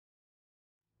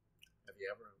you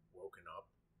ever woken up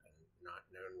and not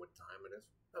known what time it is?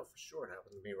 Oh, for sure, it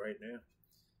happened to me right now.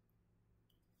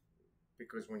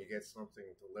 Because when you get something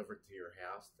delivered to your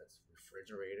house that's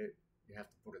refrigerated, you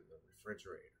have to put it in the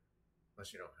refrigerator,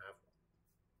 unless you don't have one.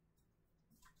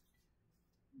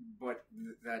 But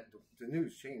that the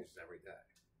news changes every day.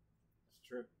 That's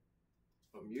true.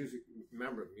 But music,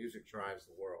 remember, music drives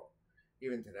the world.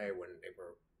 Even today, when they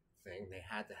were saying they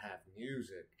had to have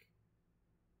music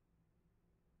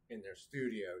in their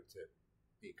studio to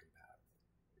be compatible.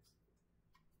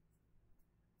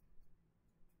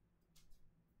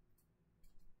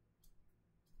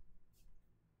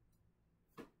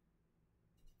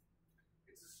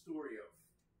 It's a story of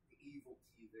the evil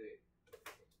TV.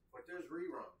 But there's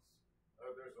reruns.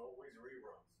 Oh, there's always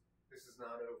reruns. This is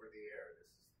not over the air.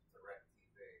 This is direct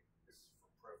TV. This is for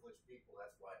privileged people.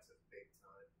 That's why it's a big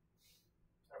time.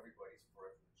 Everybody's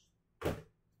privileged.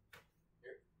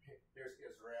 Here's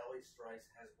Israeli strikes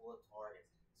Hezbollah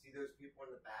targets. See those people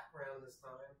in the background this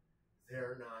time?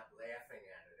 They're not laughing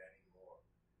at it anymore.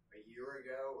 A year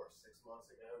ago or 6 months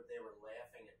ago, they were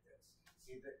laughing at this.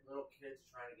 See the little kids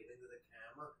trying to get into the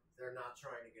camera? They're not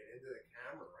trying to get into the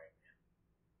camera right now.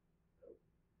 Nope.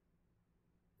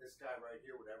 This guy right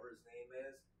here, whatever his name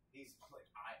is, he's a Hezbollah.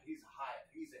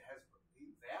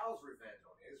 He vows revenge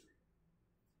on Israel.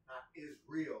 Not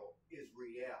Israel,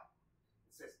 Israel.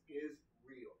 It says is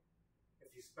real.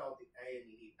 If you spelled the A and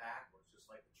the E backwards, just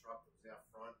like the truck that was out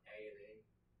front, A and E.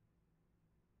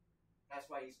 That's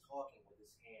why he's talking with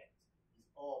his hands.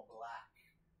 He's all black.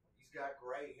 He's got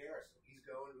gray hair, so he's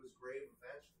going to his grave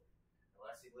eventually.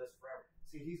 Unless he lives forever.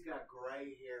 See, he's got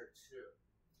gray hair too.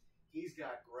 He's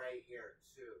got gray hair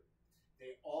too.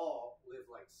 They all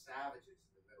live like savages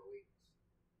in the Middle East.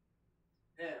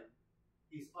 Him,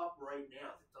 he's up right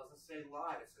now. It doesn't say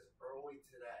live, it says early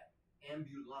today.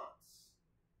 Ambulance.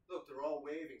 Look, they're all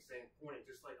waving, saying, pointing,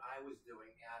 just like I was doing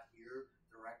out here,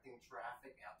 directing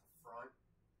traffic out the front.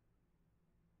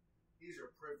 These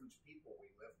are privileged people we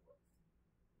live with.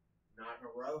 Not in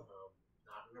a row home,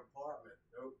 not in an apartment,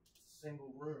 nope,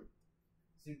 single room.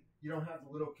 See, you don't have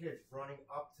the little kids running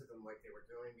up to them like they were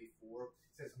doing before.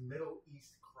 It says Middle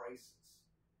East crisis.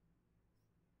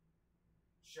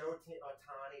 Shohei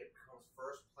Ohtani becomes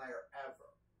first player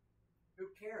ever. Who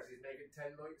cares? He's making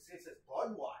 $10 million. See, it says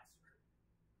Budweiser.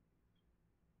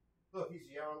 Look,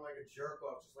 he's yelling like a jerk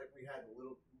off, just like we had the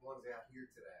little ones out here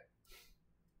today.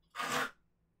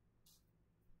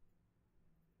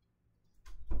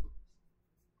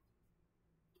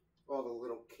 All the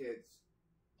little kids.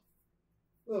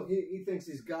 Look, he thinks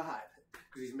he's God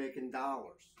because he's making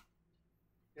dollars.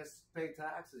 He has to pay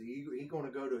taxes. He's going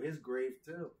to go to his grave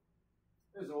too.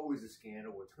 There's always a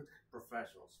scandal with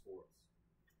professional sports.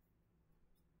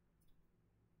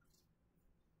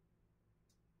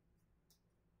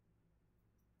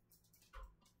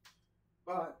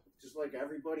 But just like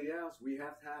everybody else, we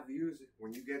have to have music.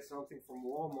 When you get something from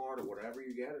Walmart or whatever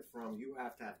you get it from, you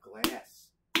have to have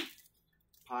glass.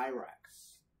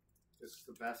 Pyrex. This is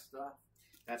the best stuff.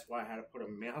 That's why I had to put a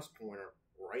mouse pointer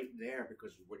right there,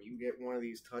 because when you get one of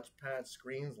these touchpad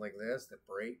screens like this that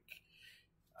break,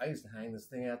 I used to hang this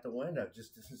thing out the window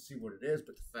just to see what it is.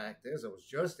 But the fact is, I was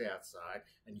just outside,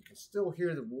 and you can still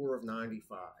hear the roar of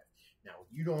 95. Now,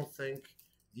 you don't think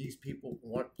these people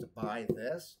want to buy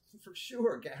this? For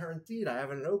sure, guaranteed. I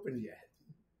haven't opened yet.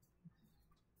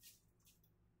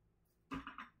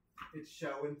 It's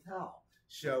show and tell.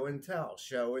 Show and tell.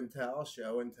 Show and tell.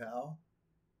 Show and tell.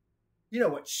 You know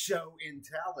what show and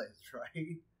tell is,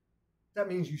 right? That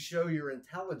means you show your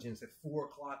intelligence at 4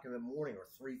 o'clock in the morning or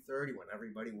 3:30 when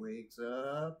everybody wakes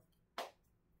up.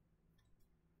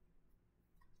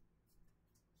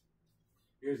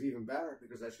 Here's even better,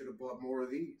 because I should have bought more of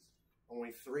these.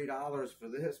 Only $3 for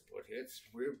this, but it's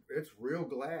real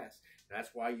glass.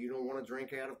 That's why you don't want to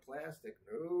drink out of plastic.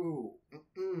 No.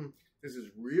 This is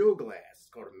real glass. It's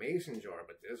called a mason jar,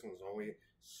 but this one's only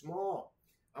small.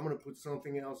 I'm going to put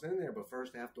something else in there, but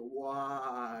first I have to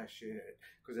wash it,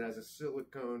 because it has a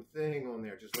silicone thing on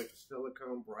there, just like the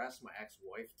silicone breast my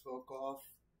ex-wife took off.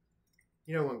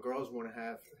 You know, when girls want to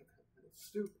have, it's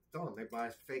stupid, dumb, they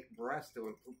buy fake breasts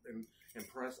to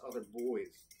impress other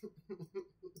boys.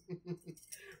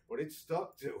 But it's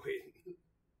stuck to it.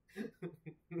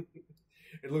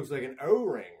 It looks like an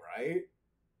O-ring, right?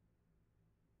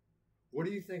 What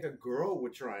do you think a girl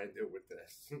would try and do with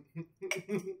this?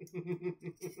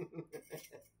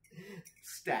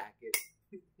 Stack it.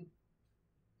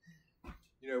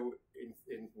 You know,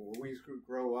 when we used to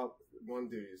grow up, one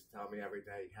dude used to tell me every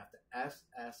day, you have to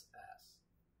SSS.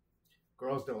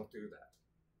 Girls don't do that.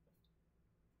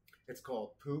 It's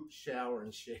called poop, shower,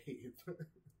 and shave.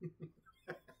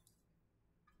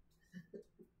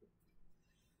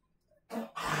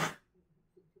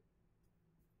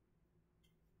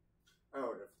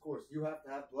 you have to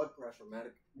have blood pressure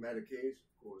medication.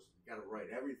 Of course, you got to write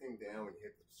everything down when you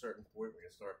hit a certain point when you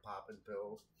start popping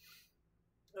pills.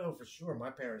 Oh, for sure.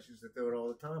 My parents used to do it all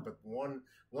the time, but one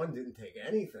didn't take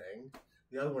anything.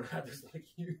 The other one had this like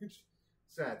huge,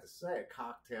 sad to say, a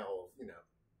cocktail of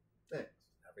things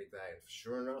every day. And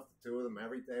sure enough, the two of them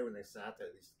every day when they sat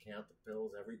there, they used to count the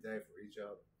pills every day for each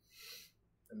other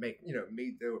and make me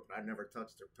do it. But I never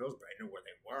touched their pills, but I knew where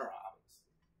they were, obviously.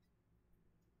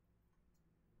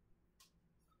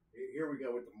 Here we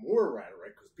go with the more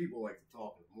rhetoric because people like to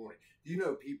talk in the morning. Do you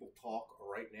know people talk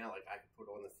right now like I could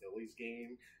put on the Phillies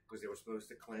game because they were supposed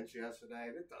to clinch yesterday?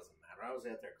 It doesn't matter. I was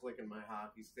out there clicking my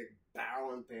hockey stick,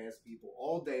 barreling past people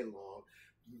all day long.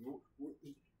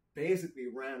 Basically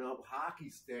ran up hockey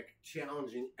stick,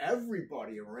 challenging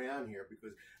everybody around here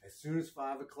because as soon as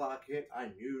 5 o'clock hit, I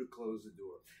knew to close the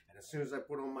door. And as soon as I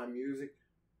put on my music,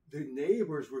 the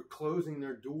neighbors were closing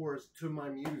their doors to my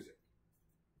music.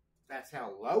 That's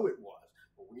how low it was.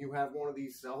 But when you have one of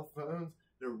these cell phones,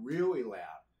 they're really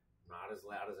loud. Not as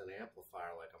loud as an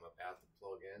amplifier like I'm about to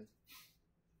plug in.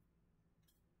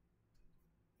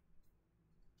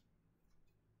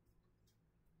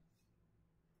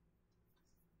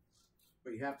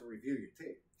 But you have to review your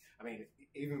tape. I mean,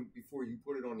 even before you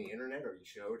put it on the internet or you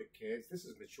show it to kids, this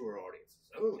is mature audiences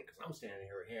only because I'm standing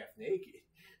here half naked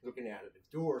looking out of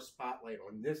the door, spotlight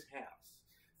on this house,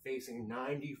 facing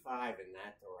 95 in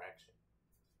that direction.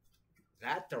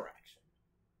 That direction.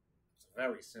 It's a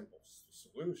very simple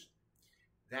solution.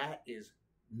 That is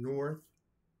northeast,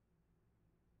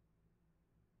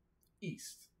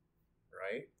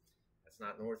 right? That's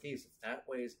not northeast. If that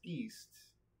way is east,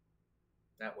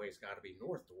 that way's got to be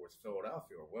north towards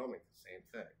Philadelphia or Wilmington, same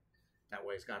thing. That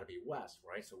way's got to be west,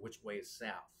 right? So which way is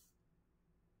south?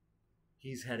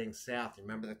 He's heading south.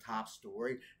 Remember the top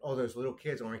story? Oh, those little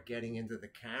kids aren't getting into the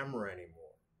camera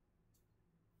anymore.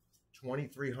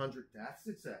 2,300 deaths,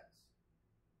 it says.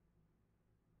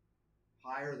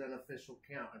 Higher than official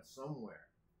count and somewhere.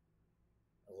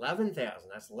 11,000.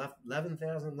 That's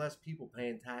 11,000 less people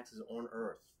paying taxes on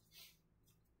Earth.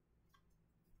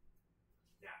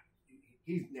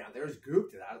 Now there's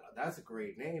Gupta. That's a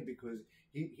great name because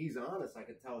he's honest. I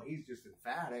can tell he's just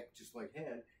emphatic, just like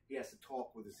him. He has to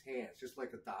talk with his hands, just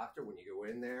like a doctor when you go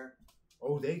in there.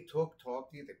 Oh, they talk to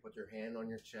you. They put their hand on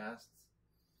your chest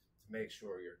to make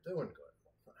sure you're doing good.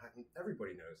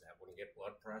 Everybody knows that when you get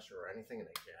blood pressure or anything and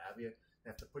they jab you, they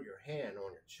have to put your hand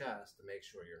on your chest to make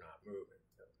sure you're not moving.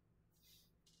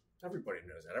 Everybody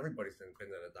knows that. Everybody's been to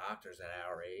the doctors at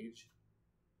our age.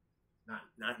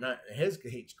 Not his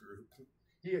age group.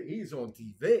 He's on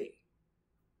TV.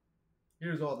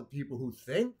 Here's all the people who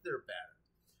think they're better.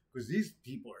 Because these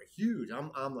people are huge.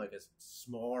 I'm like a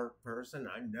smaller person.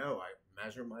 I know I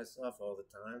measure myself all the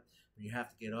time. But you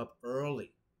have to get up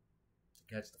early to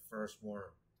catch the first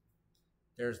worm.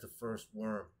 There's the first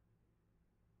worm.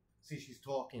 See, she's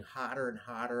talking hotter and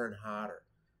hotter and hotter.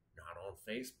 Not on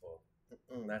Facebook.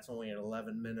 That's only an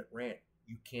 11-minute rant.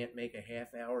 You can't make a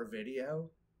half-hour video?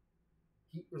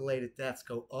 Heat-related deaths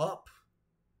go up.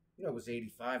 You know, it was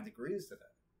 85 degrees today.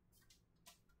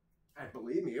 And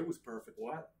believe me, it was perfect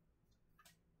weather.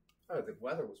 Oh, the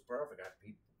weather was perfect. I had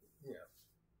people,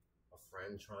 a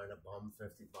friend trying to bum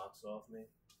 $50 off me.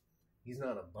 He's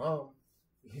not a bum.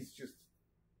 He's just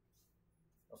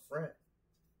a friend.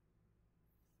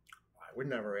 I would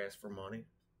never ask for money.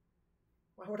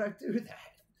 Why would I do that?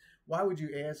 Why would you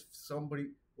ask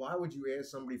somebody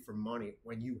for money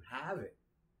when you have it?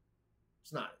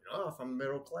 It's not enough. I'm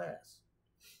middle class.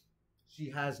 She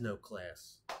has no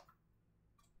class.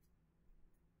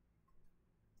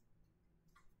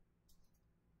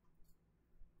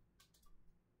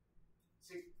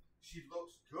 See, she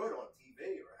looks good on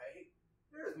TV, right?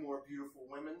 There's more beautiful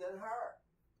women than her.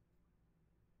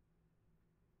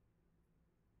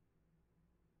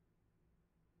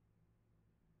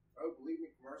 Oh, believe me,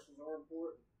 commercials are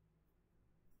important.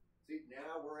 See,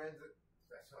 now we're into,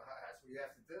 that's what you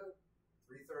have to do.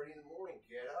 3:30 in the morning,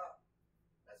 get up.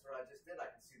 That's what I just did. I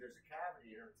can see there's a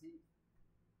cavity in her teeth.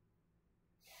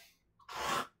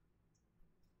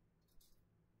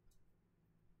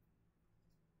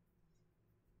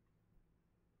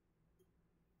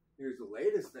 Here's the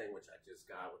latest thing, which I just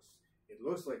got, which it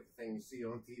looks like the thing you see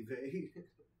on TV.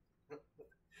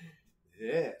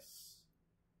 This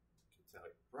can tell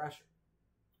your pressure.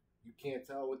 You can't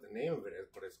tell what the name of it is,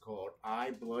 but it's called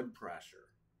eye blood pressure.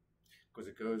 Because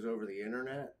it goes over the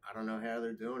internet. I don't know how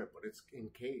they're doing it, but it's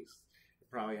encased. It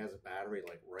probably has a battery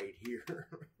like right here.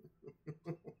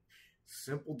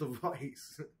 Simple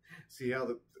device. See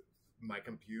how my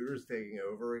computer's taking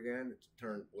over again? It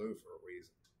turned blue for a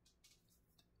reason.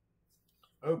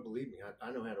 Oh, believe me,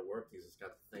 I know how to work these. It's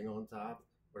got the thing on top,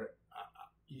 but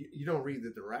you don't read the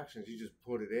directions. You just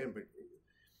put it in, but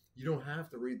you don't have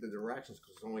to read the directions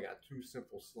because it's only got two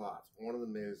simple slots. One of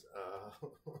them is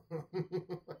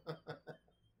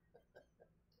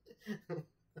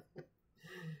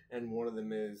and one of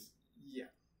them is yeah.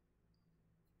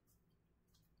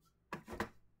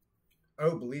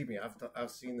 Oh, believe me,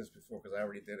 I've seen this before because I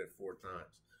already did it 4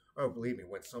 times. Oh, believe me,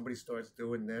 when somebody starts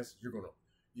doing this, you're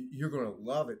gonna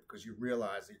love it because you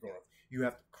realize that you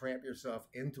have to cramp yourself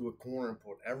into a corner and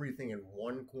put everything in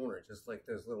one corner, just like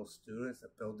those little students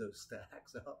that build those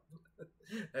stacks up.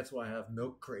 That's why I have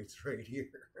milk crates right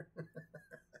here.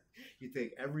 You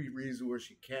take every resource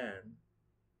you can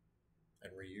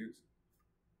and reuse it.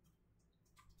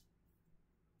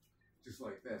 Just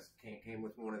like this. Came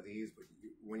with one of these, but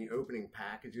when you're opening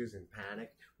packages in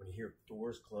panic, when you hear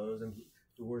doors closing,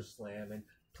 doors slamming,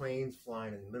 planes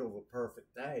flying in the middle of a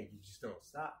perfect day, you just don't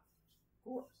stop. Of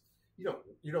course,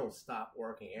 you don't stop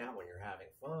working out when you're having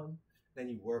fun. Then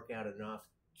you work out enough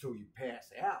till you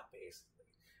pass out, basically.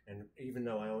 And even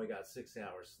though I only got 6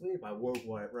 hours sleep, I woke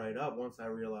right up once I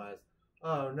realized,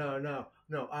 oh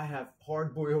no, I have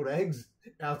hard-boiled eggs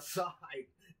outside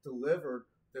delivered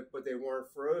but they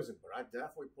weren't frozen. But I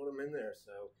definitely put them in there.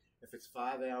 So if it's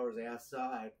 5 hours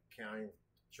outside, counting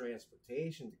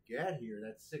transportation to get here,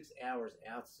 that's 6 hours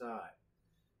outside.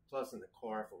 Plus in the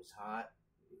car if it was hot,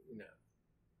 you know.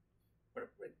 But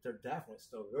they're definitely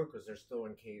still good because they're still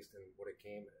encased in what it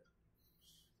came in.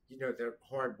 You know, their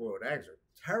hard-boiled eggs are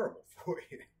terrible for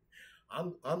you.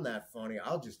 I'm that funny.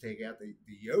 I'll just take out the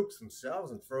yolks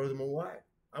themselves and throw them away.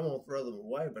 I won't throw them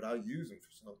away, but I'll use them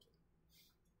for something.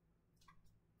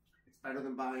 Better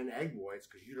than buying egg whites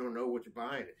because you don't know what you're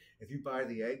buying. If you buy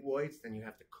the egg whites, then you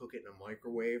have to cook it in a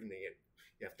microwave, and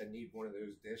you have to need one of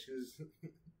those dishes.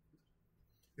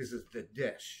 This is the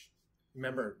dish.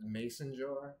 Remember Mason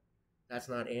jar? That's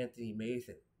not Anthony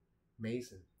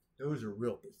Mason. Those are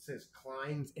real. It says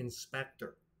Klein's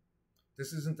Inspector.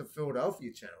 This isn't the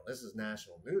Philadelphia channel. This is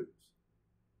national news.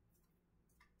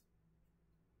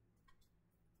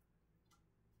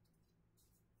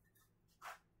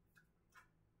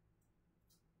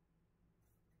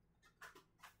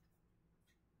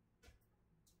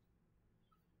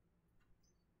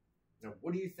 Now,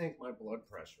 what do you think my blood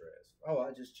pressure is? Oh,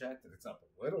 I just checked it. It's up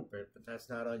a little bit, but that's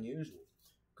not unusual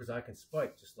because I can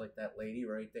spike just like that lady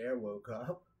right there woke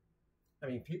up. I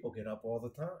mean, people get up all the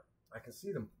time. I can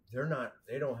see them.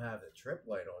 They don't have a trip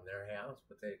light on their house,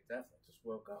 but they definitely just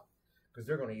woke up because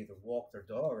they're going to either walk their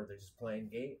dog or they're just playing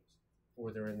games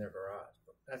or they're in their garage.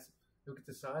 But look at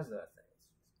the size of that thing.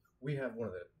 We have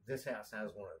this house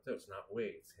has one of those. Not we,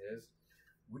 it's his.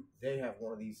 They have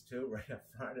one of these too right in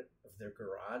front of their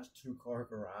garage, 2-car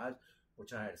garage,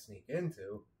 which I had to sneak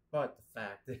into. But the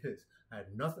fact is, I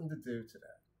had nothing to do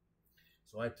today.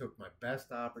 So I took my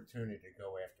best opportunity to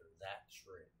go after that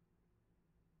tree.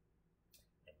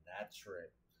 And that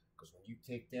tree. Because when you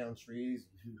take down trees,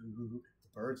 the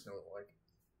birds don't like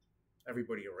it.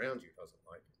 Everybody around you doesn't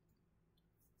like it.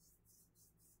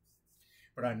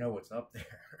 But I know what's up there.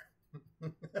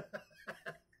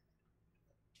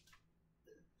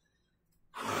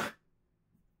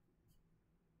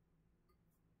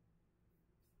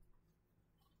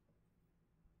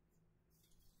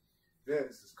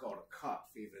 This is called a cuff,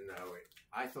 even though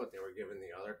I thought they were giving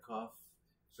the other cuff.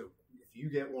 So if you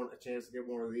get a chance to get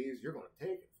one of these, you're going to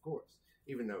take it, of course,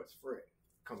 even though it's free.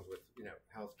 It comes with,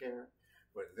 health care.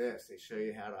 But this, they show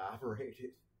you how to operate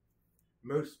it.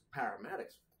 Most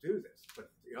paramedics do this, but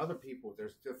the other people,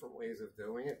 there's different ways of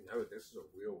doing it. No, this is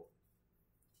a real one.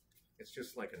 It's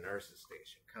just like a nurse's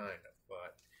station, kind of,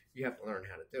 but you have to learn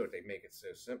how to do it. They make it so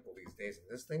simple these days. And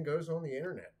this thing goes on the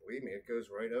internet. Believe me, it goes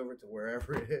right over to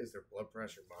wherever it is, their blood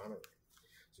pressure monitoring.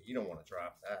 So you don't want to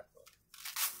drop that. But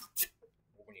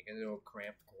when you get into a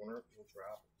cramped corner, you'll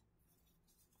drop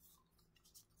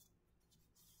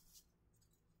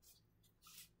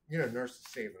it. Nurses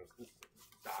say them.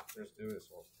 Doctors do this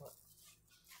all the time.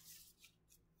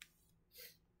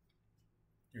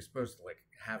 You're supposed to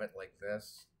have it like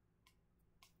this.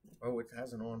 Oh, it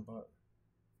has an on button.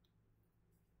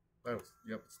 Oh,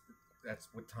 yep. That's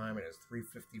what time it is.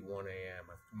 3:51 a.m.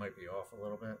 I might be off a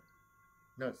little bit.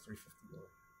 No, it's 3:51.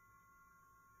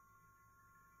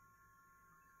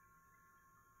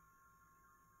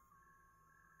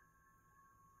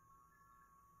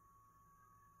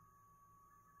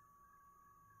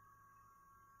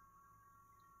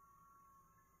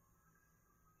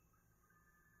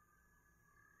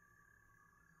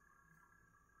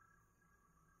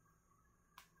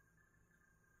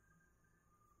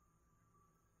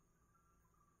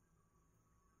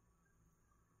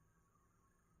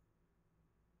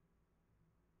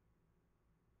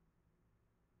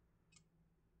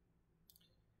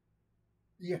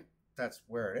 Yeah, that's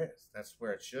where it is. That's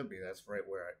where it should be. That's right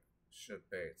where it should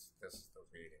be. This is the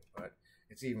reading. But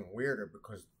it's even weirder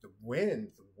because the wind,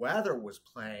 the weather was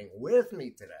playing with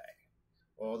me today.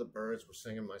 All the birds were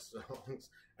singing my songs.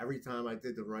 Every time I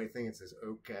did the right thing, it says,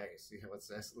 okay. See how it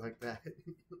says it like that?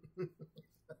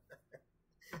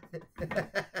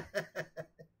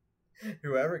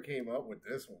 Whoever came up with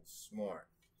this one's smart.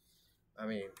 I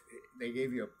mean, they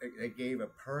gave a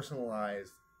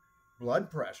personalized blood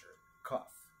pressure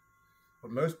cuff. But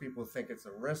most people think it's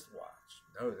a wristwatch.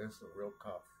 No, this is a real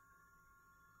cuff.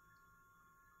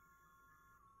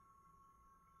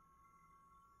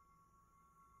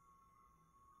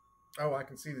 Oh, I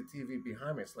can see the TV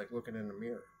behind me. It's like looking in the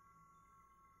mirror.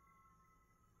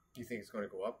 Do you think it's going to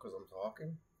go up because I'm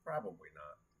talking? Probably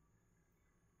not.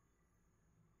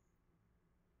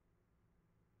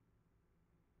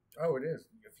 Oh, it is.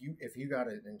 If you got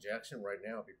an injection right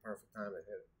now, it'd be perfect time to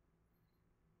hit it.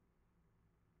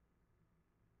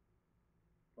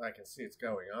 Well, I can see it's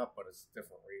going up, but it's a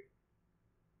different reading.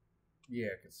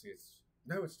 Yeah, I can see it's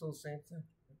no, it's still the same thing.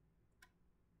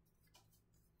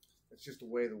 It's just the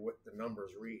way the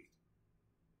numbers read.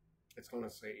 It's going to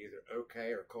say either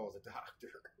okay or call the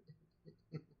doctor.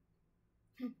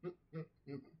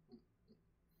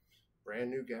 Brand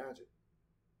new gadget.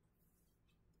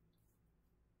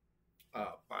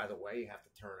 By the way, you have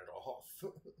to turn it off.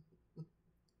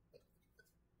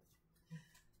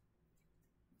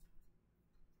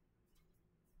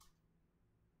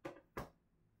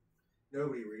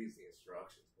 Nobody reads the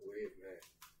instructions, believe me.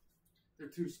 They're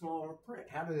too small of print.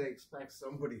 How do they expect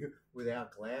somebody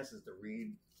without glasses to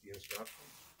read the instructions?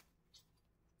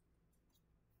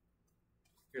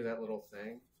 Hear that little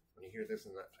thing? When you hear this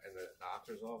in the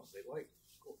doctor's office, they like it,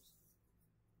 of course.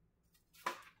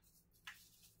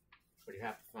 But you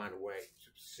have to find a way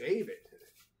to save it.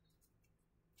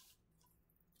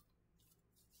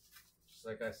 Just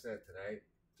like I said today,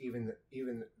 even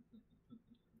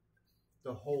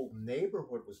the whole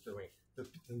neighborhood was doing. The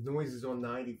noises on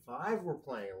 95 were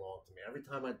playing along to me. Every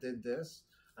time I did this,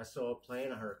 I saw a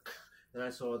plane. I heard, and I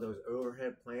saw those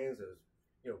overhead planes.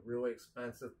 Those really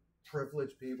expensive,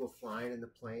 privileged people flying in the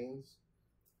planes.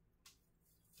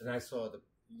 And I saw the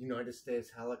United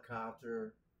States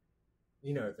helicopter.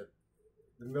 The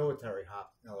military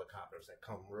helicopters that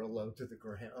come real low to the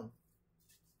ground.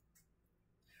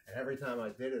 And every time I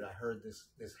did it, I heard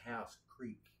this house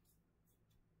creak.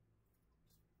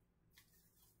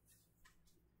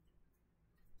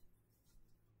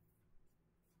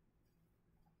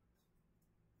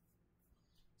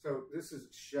 So this is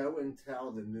show and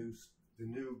tell the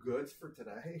new goods for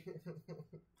today.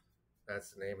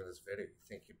 That's the name of this video. You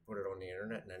think you put it on the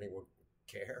internet and anyone would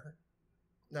care?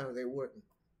 No, they wouldn't.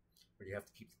 But you have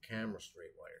to keep the camera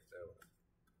straight while you're doing it.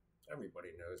 Everybody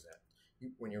knows that.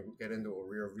 When you get into a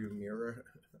rear view mirror.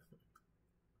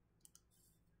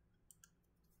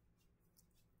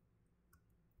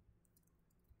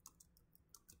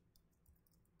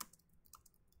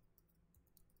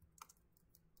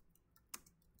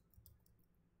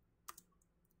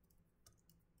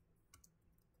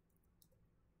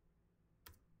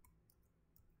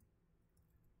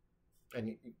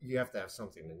 And you have to have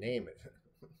something to name it.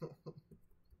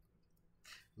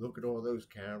 Look at all those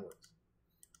cameras.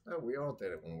 Oh, we all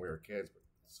did it when we were kids, but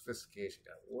sophistication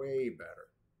got way better.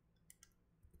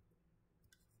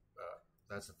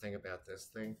 That's the thing about this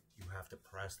thing. You have to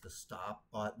press the stop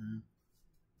button.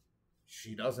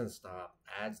 She doesn't stop.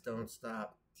 Ads don't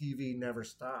stop. TV never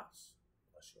stops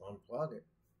unless you unplug it.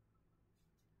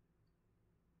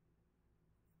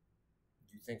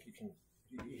 Do you think you can?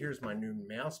 Here's my new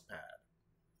mouse pad.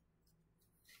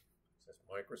 It says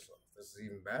Microsoft. This is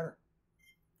even better.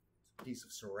 It's a piece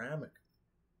of ceramic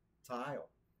tile,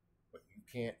 but you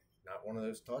can't. Not one of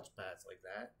those touch pads like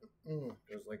that. It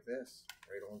goes like this,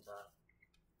 right on top.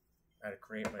 I had to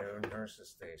create my own nurse's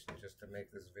station just to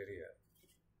make this video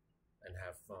and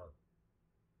have fun.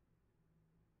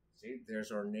 See,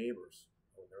 there's our neighbors.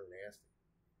 Oh, they're nasty.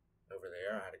 Over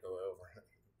there, I had to go over and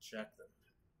check them.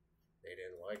 They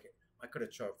didn't like it. I could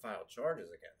have filed charges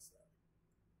against them.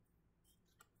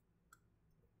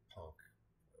 Punk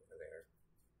over there.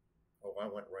 Oh, I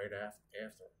went right after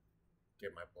him.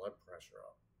 Get my blood pressure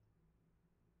up.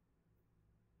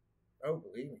 Oh,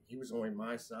 believe me, he was only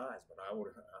my size, but I would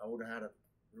have had a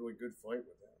really good fight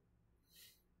with him.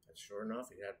 And sure enough,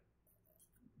 he had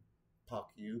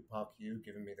puck you,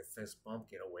 giving me the fist bump,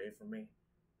 get away from me.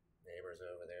 Neighbors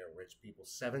over there, rich people,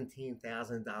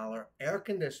 $17,000 air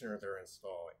conditioner they're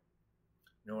installing.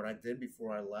 You know what I did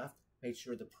before I left? Made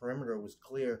sure the perimeter was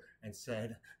clear and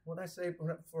said, what did I say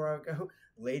before I go?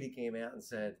 A lady came out and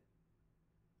said,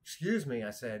 excuse me.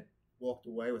 I said, walked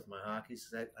away with my hockey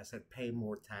set. I said, pay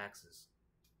more taxes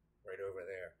right over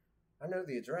there. I know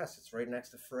the address. It's right next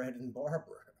to Fred and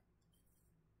Barbara.